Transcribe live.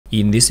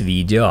In this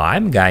video,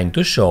 I'm going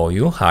to show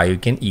you how you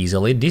can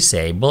easily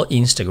disable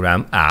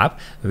Instagram app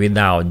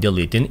without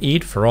deleting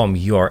it from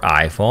your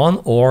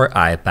iPhone or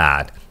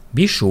iPad.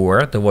 Be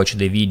sure to watch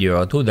the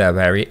video to the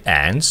very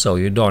end so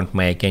you don't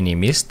make any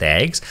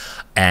mistakes,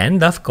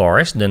 and of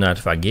course do not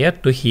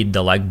forget to hit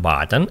the like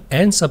button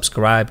and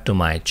subscribe to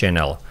my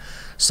channel.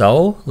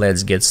 So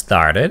let's get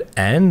started,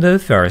 and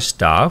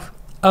first off,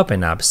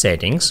 open up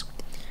Settings,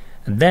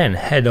 then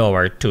head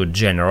over to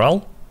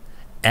General,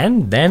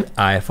 and then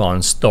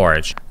iPhone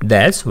Storage.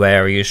 That's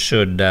where you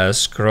should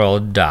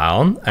scroll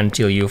down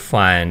until you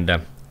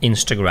find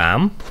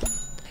Instagram.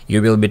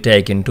 You will be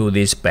taken to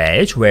this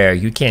page where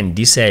you can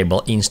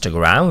disable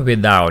Instagram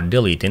without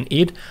deleting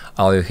it.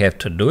 All you have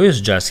to do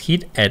is just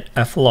hit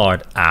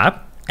Upload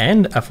App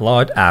and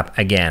Upload App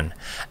again.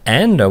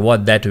 And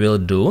what that will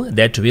do,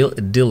 that will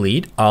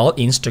delete all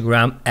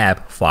Instagram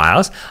app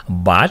files,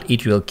 but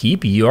it will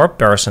keep your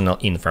personal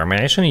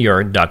information,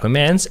 your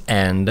documents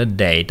and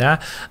data,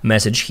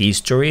 message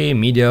history,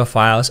 media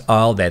files,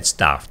 all that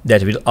stuff.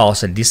 That will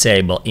also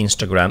disable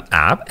Instagram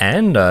app,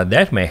 and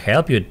that may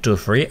help you to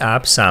free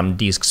up some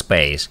disk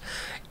space.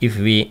 If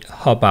we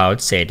hop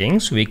out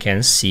Settings, we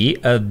can see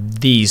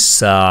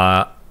this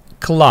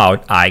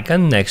cloud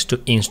icon next to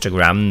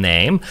Instagram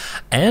name,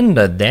 and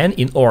then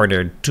in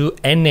order to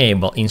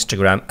enable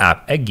Instagram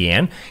app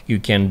again,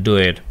 you can do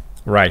it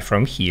right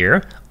from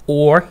here,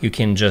 or you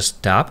can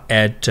just tap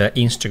at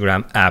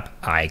Instagram app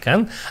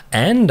icon,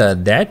 and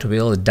that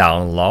will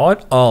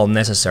download all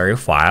necessary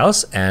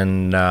files.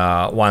 And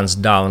once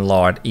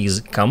download is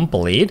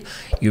complete,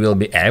 you will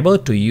be able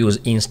to use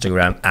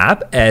Instagram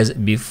app as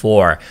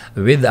before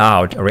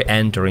without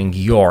re-entering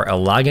your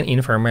login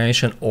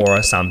information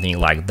or something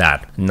like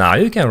that. Now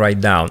you can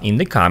write down in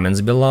the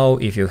comments below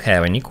if you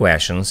have any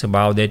questions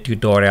about the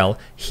tutorial.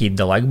 Hit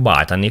the like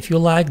button if you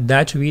liked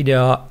that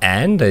video,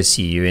 and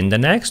see you in the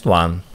next one.